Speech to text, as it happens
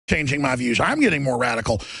changing my views. I'm getting more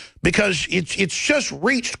radical because it's just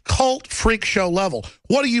reached cult freak show level.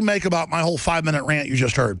 What do you make about my whole 5-minute rant you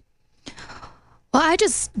just heard? Well, I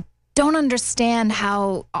just don't understand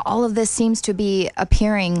how all of this seems to be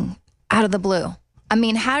appearing out of the blue. I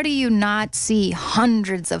mean, how do you not see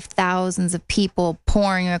hundreds of thousands of people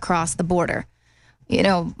pouring across the border? You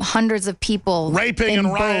know, hundreds of people raping and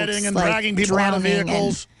rioting boats, and like, dragging people out of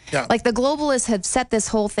vehicles. Yeah. Like, the globalists have set this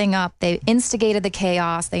whole thing up. They instigated the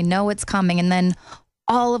chaos. They know it's coming. And then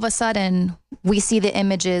all of a sudden, we see the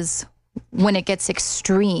images when it gets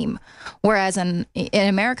extreme. Whereas in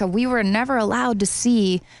America, we were never allowed to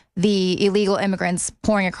see the illegal immigrants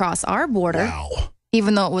pouring across our border. Wow.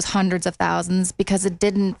 Even though it was hundreds of thousands, because it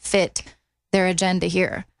didn't fit their agenda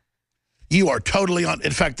here. You are totally on.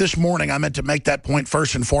 In fact, this morning I meant to make that point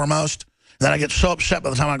first and foremost. And then I get so upset by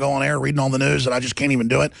the time I go on air reading all the news that I just can't even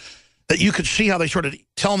do it. That you could see how they started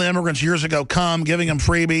telling the immigrants years ago, come, giving them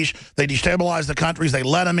freebies. They destabilized the countries. They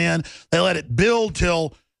let them in. They let it build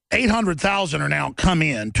till 800,000 are now come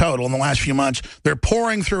in total in the last few months. They're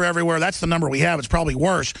pouring through everywhere. That's the number we have. It's probably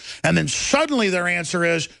worse. And then suddenly their answer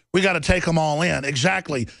is, we got to take them all in.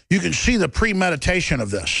 Exactly. You can see the premeditation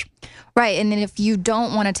of this. Right, and then if you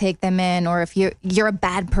don't want to take them in, or if you're a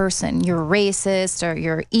bad person, you're racist or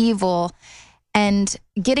you're evil, and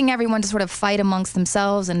getting everyone to sort of fight amongst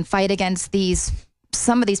themselves and fight against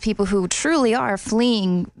some of these people who truly are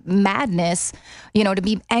fleeing madness, you know, to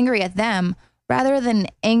be angry at them rather than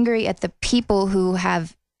angry at the people who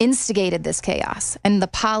have instigated this chaos and the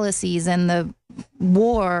policies and the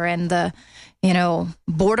war and the, you know,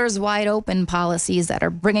 borders wide open policies that are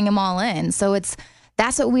bringing them all in. So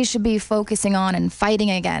that's what we should be focusing on and fighting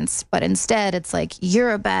against. But instead, it's like,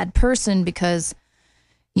 you're a bad person because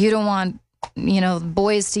you don't want, you know,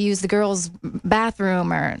 boys to use the girls'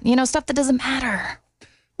 bathroom, or, you know, stuff that doesn't matter.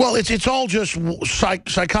 Well, it's all just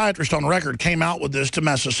psychiatrists on record came out with this to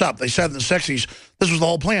mess us up. They said in the 60s this was the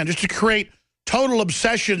whole plan, just to create total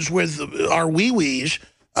obsessions with our wee-wees,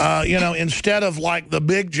 you know, instead of like the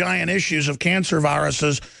big giant issues of cancer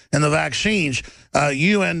viruses and the vaccines.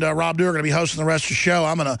 You and Rob Dew are going to be hosting the rest of the show.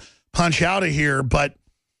 I'm going to punch out of here, but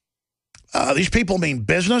these people mean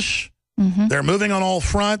business. Mm-hmm. They're moving on all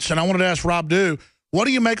fronts, and I wanted to ask Rob Dew, what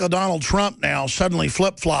do you make of Donald Trump now suddenly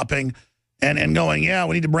flip-flopping and going, yeah,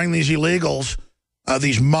 we need to bring these illegals,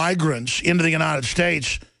 these migrants into the United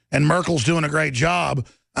States, and Merkel's doing a great job.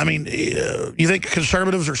 I mean, you think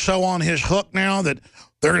conservatives are so on his hook now that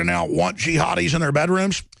they're going to now want jihadis in their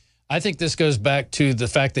bedrooms? I think this goes back to the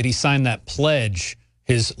fact that he signed that pledge,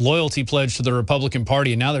 his loyalty pledge to the Republican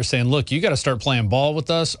Party, and now they're saying, look, you got to start playing ball with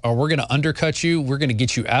us, or we're going to undercut you. We're going to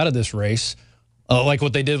get you out of this race. Like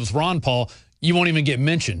what they did with Ron Paul, you won't even get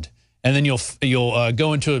mentioned. And then you'll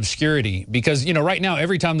go into obscurity because, you know, right now,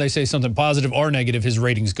 every time they say something positive or negative, his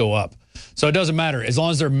ratings go up. So it doesn't matter. As long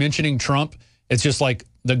as they're mentioning Trump, it's just like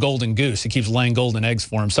the golden goose. It keeps laying golden eggs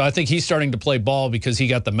for him. So I think he's starting to play ball because he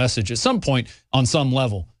got the message at some point on some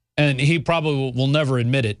level. And he probably will never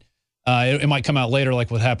admit it. It might come out later, like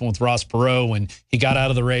what happened with Ross Perot when he got out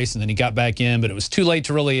of the race and then he got back in, but it was too late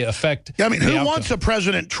to really affect. Yeah, I mean, who wants a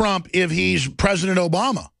President Trump if he's President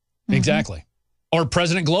Obama? Exactly. Or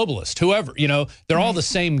President Globalist, whoever. You know, they're all the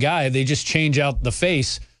same guy. They just change out the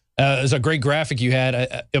face. There's a great graphic you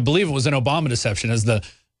had. I believe it was an Obama deception, as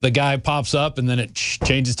the guy pops up and then it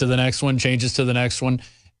changes to the next one, changes to the next one.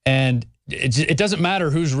 And it doesn't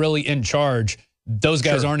matter who's really in charge. Those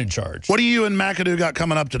guys aren't in charge. What do you and McAdoo got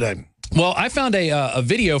coming up today? Well, I found a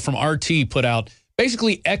video from RT put out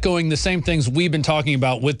basically echoing the same things we've been talking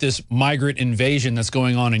about with this migrant invasion that's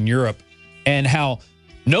going on in Europe, and how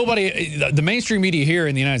the mainstream media here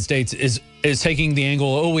in the United States is taking the angle,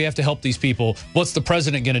 oh, we have to help these people. What's the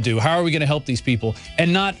president going to do? How are we going to help these people?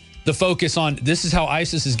 And not the focus on this is how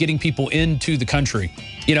ISIS is getting people into the country.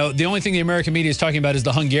 You know, the only thing the American media is talking about is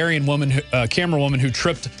the Hungarian woman, camera woman who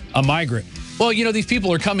tripped a migrant. Well, you know, these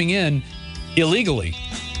people are coming in illegally.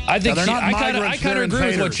 I think I kind of agree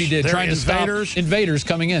with what she did, trying to stop invaders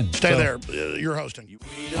coming in. Stay there. You're hosting.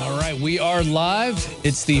 All right, we are live.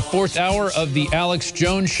 It's the 4th hour of the Alex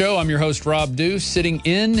Jones Show. I'm your host, Rob Dew, sitting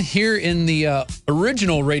in here in the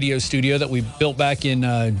original radio studio that we built back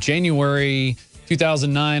in January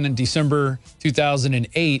 2009 and December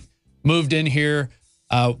 2008. Moved in here.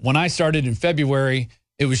 When I started in February,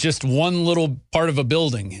 it was just one little part of a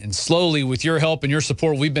building. And slowly, with your help and your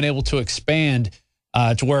support, we've been able to expand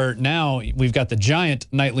to where now we've got the giant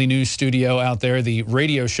nightly news studio out there, the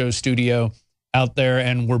radio show studio out there,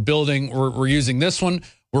 and we're using this one.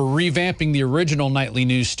 We're revamping the original nightly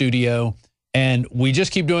news studio And we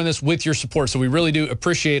just keep doing this with your support. So we really do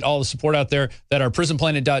appreciate all the support out there that our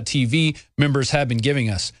PrisonPlanet.tv members have been giving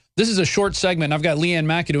us. This is a short segment. I've got Leanne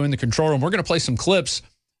McAdoo in the control room. We're going to play some clips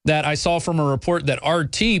that I saw from a report that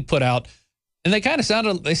RT put out. And they kind of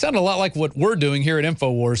sounded a lot like what we're doing here at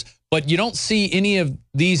InfoWars, but you don't see any of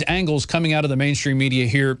these angles coming out of the mainstream media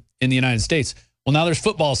here in the United States. Well, now there's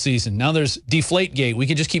football season. Now there's Deflategate. We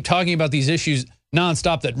can just keep talking about these issues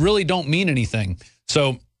nonstop that really don't mean anything.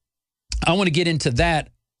 So I want to get into that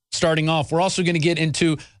starting off. We're also going to get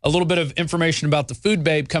into a little bit of information about the food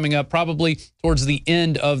babe coming up probably towards the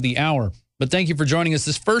end of the hour. But thank you for joining us.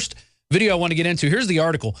 This first video I want to get into, here's the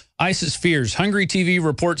article. ISIS fears. Hungary TV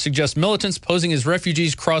report suggests militants posing as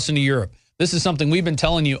refugees cross into Europe. This is something we've been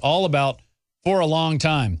telling you all about for a long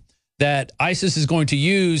time, that ISIS is going to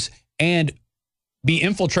use and be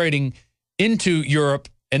infiltrating into Europe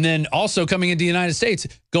and then also coming into the United States,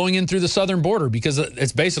 going in through the southern border because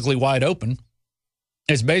it's basically wide open.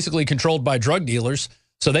 It's basically controlled by drug dealers.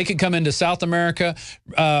 So they could come into South America.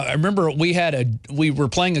 I remember we were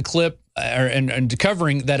playing a clip and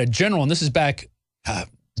covering that a general, and this is back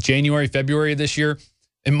January, February of this year.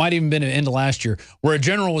 It might even been at the end of last year, where a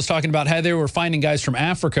general was talking about how they were finding guys from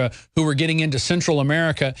Africa who were getting into Central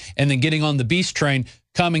America and then getting on the beast train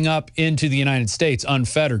coming up into the United States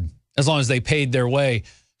unfettered, as long as they paid their way.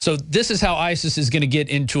 So this is how ISIS is going to get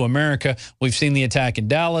into America. We've seen the attack in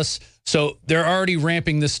Dallas. So they're already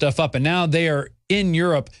ramping this stuff up, and now they are in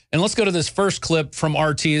Europe. And let's go to this first clip from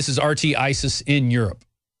RT. This is RT ISIS in Europe.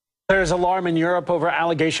 There's alarm in Europe over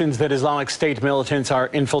allegations that Islamic State militants are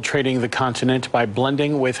infiltrating the continent by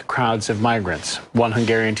blending with crowds of migrants. One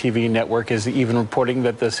Hungarian TV network is even reporting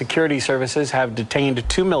that the security services have detained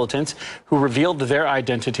 2 militants who revealed their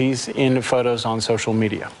identities in photos on social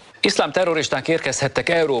media. Iszlám terroristák érkezhettek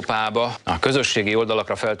Európába. A közösségi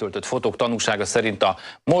oldalakra feltöltött fotók tanúsága szerint a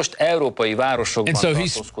most európai városokban. And so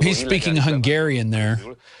he's speaking Hungarian there,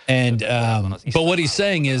 and but what he's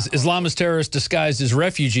saying is Islamist terrorists disguised as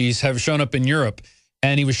refugees have shown up in Europe,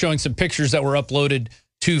 and he was showing some pictures that were uploaded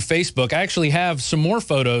to Facebook. I actually have some more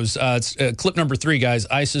photos. It's clip number 3, guys.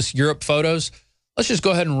 ISIS Europe photos. Let's just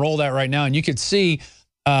go ahead and roll that right now, and you can see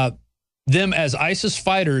them as ISIS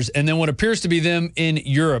fighters, and then what appears to be them in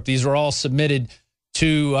Europe. These are all submitted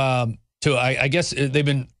to I guess they've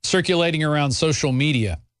been circulating around social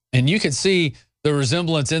media, and you can see the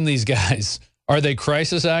resemblance in these guys. Are they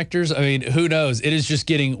crisis actors? I mean, who knows? It is just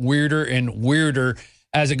getting weirder and weirder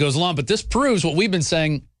as it goes along. But this proves what we've been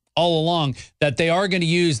saying all along, that they are going to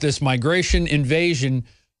use this migration invasion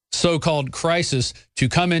so-called crisis to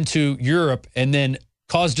come into Europe and then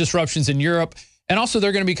cause disruptions in Europe. And also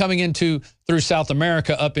they're going to be coming through South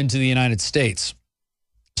America up into the United States.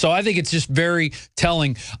 So I think it's just very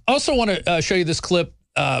telling. I also want to show you this clip.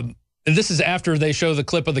 This is after they show the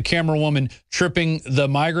clip of the camera woman tripping the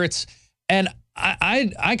migrants. And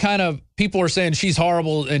I kind of, people are saying she's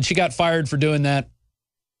horrible and she got fired for doing that.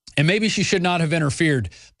 And maybe she should not have interfered.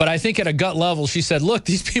 But I think at a gut level, she said, look,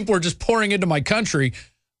 these people are just pouring into my country.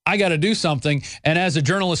 I got to do something. And as a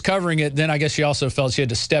journalist covering it, then I guess she also felt she had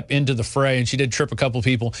to step into the fray, and she did trip a couple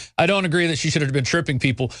people. I don't agree that she should have been tripping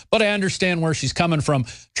people, but I understand where she's coming from,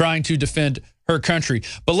 trying to defend her country.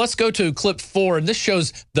 But let's go to clip 4, and this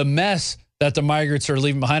shows the mess that the migrants are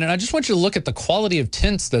leaving behind. And I just want you to look at the quality of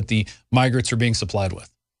tents that the migrants are being supplied with.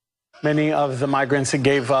 Many of the migrants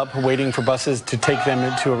gave up waiting for buses to take them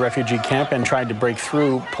into a refugee camp and tried to break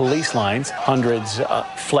through police lines. Hundreds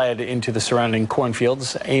fled into the surrounding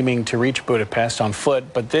cornfields, aiming to reach Budapest on foot.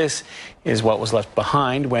 But this is what was left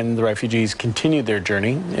behind when the refugees continued their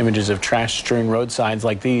journey. Images of trash-strewn roadsides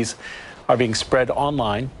like these are being spread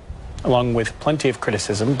online, along with plenty of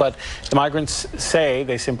criticism. But the migrants say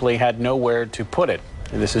they simply had nowhere to put it.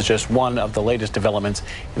 And this is just one of the latest developments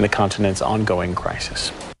in the continent's ongoing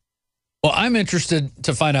crisis. Well, I'm interested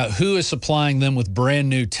to find out who is supplying them with brand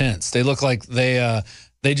new tents. They look like they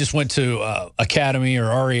just went to Academy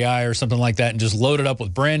or REI or something like that and just loaded up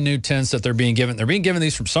with brand new tents that they're being given. They're being given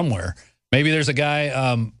these from somewhere. Maybe there's a guy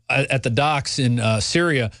at the docks in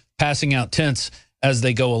Syria passing out tents as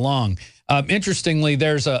they go along. Interestingly,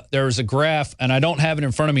 there was a graph, and I don't have it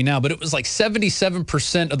in front of me now, but it was like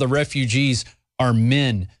 77% of the refugees are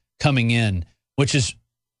men coming in,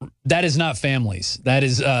 that is not families. That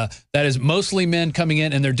is mostly men coming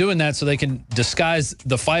in, and they're doing that so they can disguise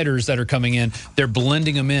the fighters that are coming in. They're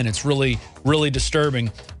blending them in. It's really, really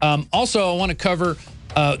disturbing. Also, I want to cover,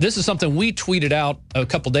 this is something we tweeted out a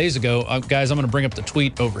couple days ago. Guys, I'm going to bring up the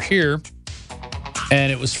tweet over here.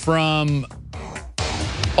 And it was from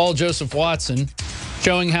Paul Joseph Watson,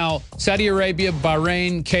 showing how Saudi Arabia,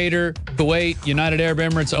 Bahrain, Qatar, Kuwait, United Arab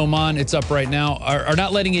Emirates, Oman, it's up right now, are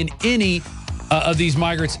not letting in any of these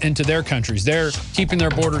migrants into their countries. They're keeping their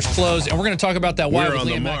borders closed, and we're going to talk about that why We're with on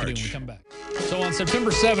the Liam McAdoo march. when we come back. So on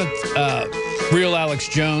September 7th, Real Alex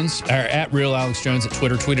Jones, or at Real Alex Jones at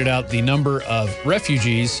Twitter, tweeted out the number of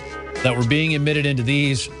refugees that were being admitted into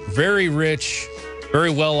these very rich, very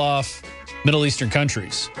well-off Middle Eastern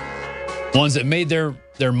countries, ones that made their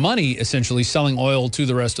money essentially selling oil to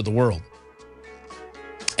the rest of the world.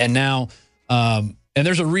 And now, and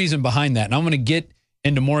there's a reason behind that, and I'm going to get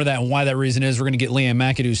into more of that and why that reason is. We're going to get Liam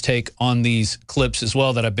McAdoo's take on these clips as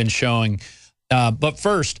well that I've been showing. But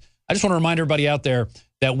first, I just want to remind everybody out there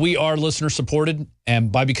that we are listener-supported,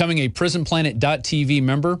 and by becoming a PrisonPlanet.tv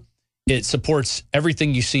member, it supports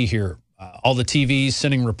everything you see here. All the TVs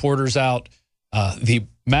sending reporters out, the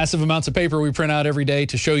massive amounts of paper we print out every day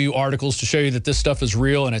to show you articles, to show you that this stuff is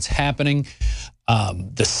real and it's happening.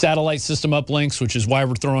 The satellite system uplinks, which is why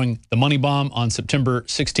we're throwing the money bomb on September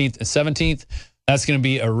 16th and 17th. That's going to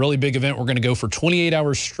be a really big event. We're going to go for 28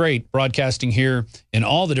 hours straight broadcasting here in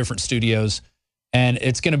all the different studios, and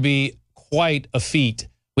it's going to be quite a feat.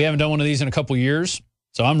 We haven't done one of these in a couple years,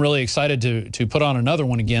 so I'm really excited to put on another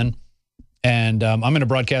one again. And I'm going to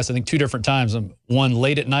broadcast, I think, 2 different times. One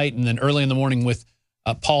late at night and then early in the morning with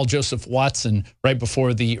Paul Joseph Watson right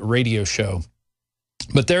before the radio show.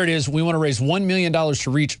 But there it is. We want to raise $1 million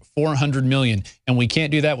to reach $400 million, and we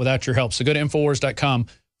can't do that without your help. So go to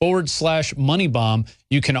Infowars.com/moneybomb.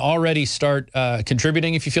 You can already start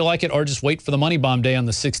contributing if you feel like it, or just wait for the Money Bomb Day on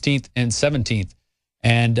the 16th and 17th.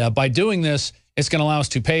 And by doing this, it's going to allow us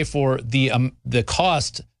to pay for the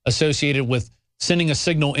cost associated with sending a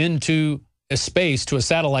signal into a space to a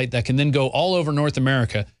satellite that can then go all over North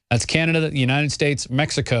America. That's Canada, the United States,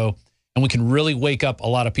 Mexico, and we can really wake up a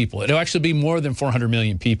lot of people. It'll actually be more than 400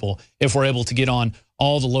 million people if we're able to get on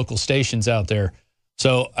all the local stations out there.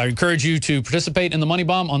 So I encourage you to participate in the Money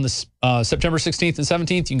Bomb on the September 16th and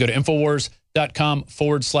 17th. You can go to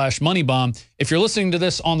Infowars.com/moneybomb. If you're listening to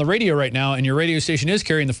this on the radio right now and your radio station is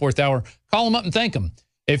carrying the 4th hour, call them up and thank them.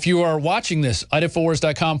 If you are watching this at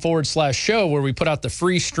Infowars.com/show, where we put out the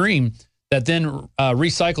free stream that then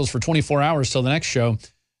recycles for 24 hours till the next show,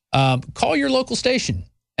 call your local station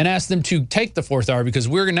and ask them to take the 4th hour, because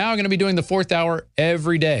we're now going to be doing the 4th hour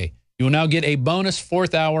every day. You will now get a bonus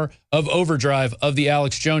 4th hour of overdrive of the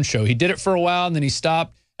Alex Jones Show. He did it for a while and then he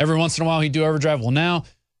stopped. Every once in a while he'd do overdrive. Well, now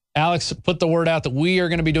Alex put the word out that we are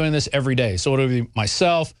going to be doing this every day. So it'll be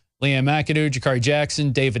myself, Liam McAdoo, Jakari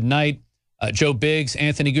Jackson, David Knight, Joe Biggs,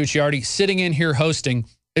 Anthony Gucciardi sitting in here hosting.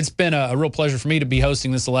 It's been a real pleasure for me to be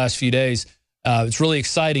hosting this the last few days. It's really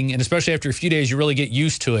exciting, and especially after a few days, you really get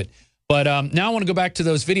used to it. But now I want to go back to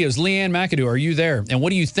those videos. Leanne McAdoo, are you there? And what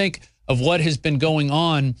do you think of what has been going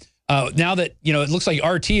on now that, it looks like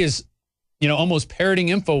RT is, almost parroting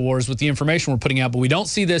InfoWars with the information we're putting out, but we don't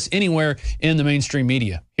see this anywhere in the mainstream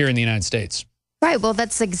media here in the United States. Right. Well,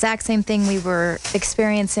 that's the exact same thing we were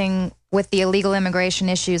experiencing with the illegal immigration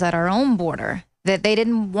issues at our own border, that they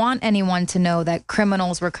didn't want anyone to know that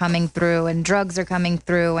criminals were coming through and drugs are coming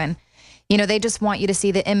through. And, they just want you to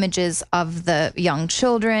see the images of the young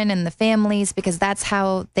children and the families, because that's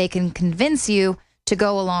how they can convince you to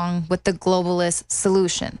go along with the globalist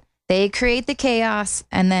solution. They create the chaos,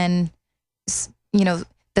 and then,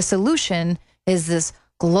 the solution is this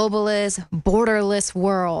globalist, borderless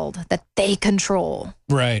world that they control.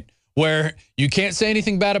 Right. Where you can't say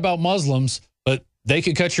anything bad about Muslims, but they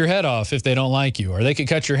could cut your head off if they don't like you, or they could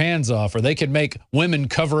cut your hands off, or they could make women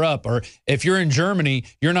cover up. Or if you're in Germany,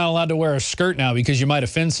 you're not allowed to wear a skirt now because you might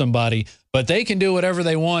offend somebody, but they can do whatever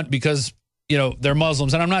they want because, they're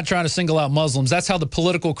Muslims. And I'm not trying to single out Muslims. That's how the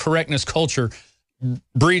political correctness culture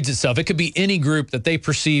breeds itself. It could be any group that they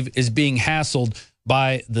perceive as being hassled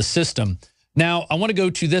by the system. Now, I want to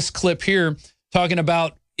go to this clip here talking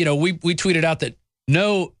about, we tweeted out that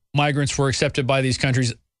no migrants were accepted by these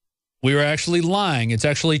countries. We were actually lying. It's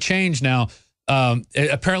actually changed now.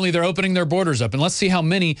 Apparently, they're opening their borders up. And let's see how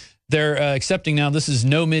many they're accepting now. This is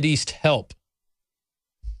No Mideast Help.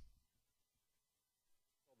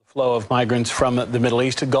 Flow of migrants from the Middle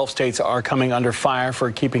East. Gulf states are coming under fire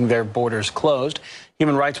for keeping their borders closed.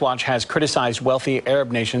 Human Rights Watch has criticized wealthy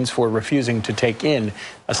Arab nations for refusing to take in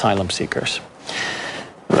asylum seekers.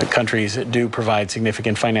 The countries do provide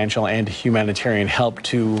significant financial and humanitarian help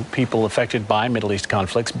to people affected by Middle East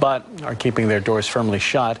conflicts, but are keeping their doors firmly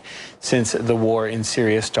shut since the war in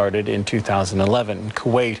Syria started in 2011.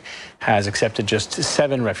 Kuwait has accepted just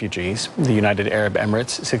 7 refugees, the United Arab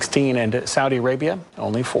Emirates 16, and Saudi Arabia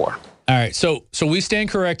only 4. All right, so we stand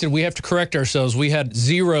corrected. We have to correct ourselves. We had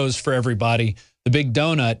zeros for everybody, the big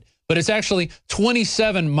donut, but it's actually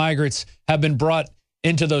 27 migrants have been brought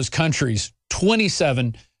into those countries.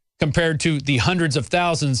 27 compared to the hundreds of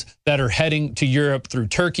thousands that are heading to Europe through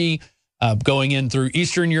Turkey, going in through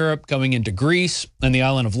Eastern Europe, going into Greece and the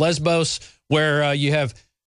island of Lesbos, where you have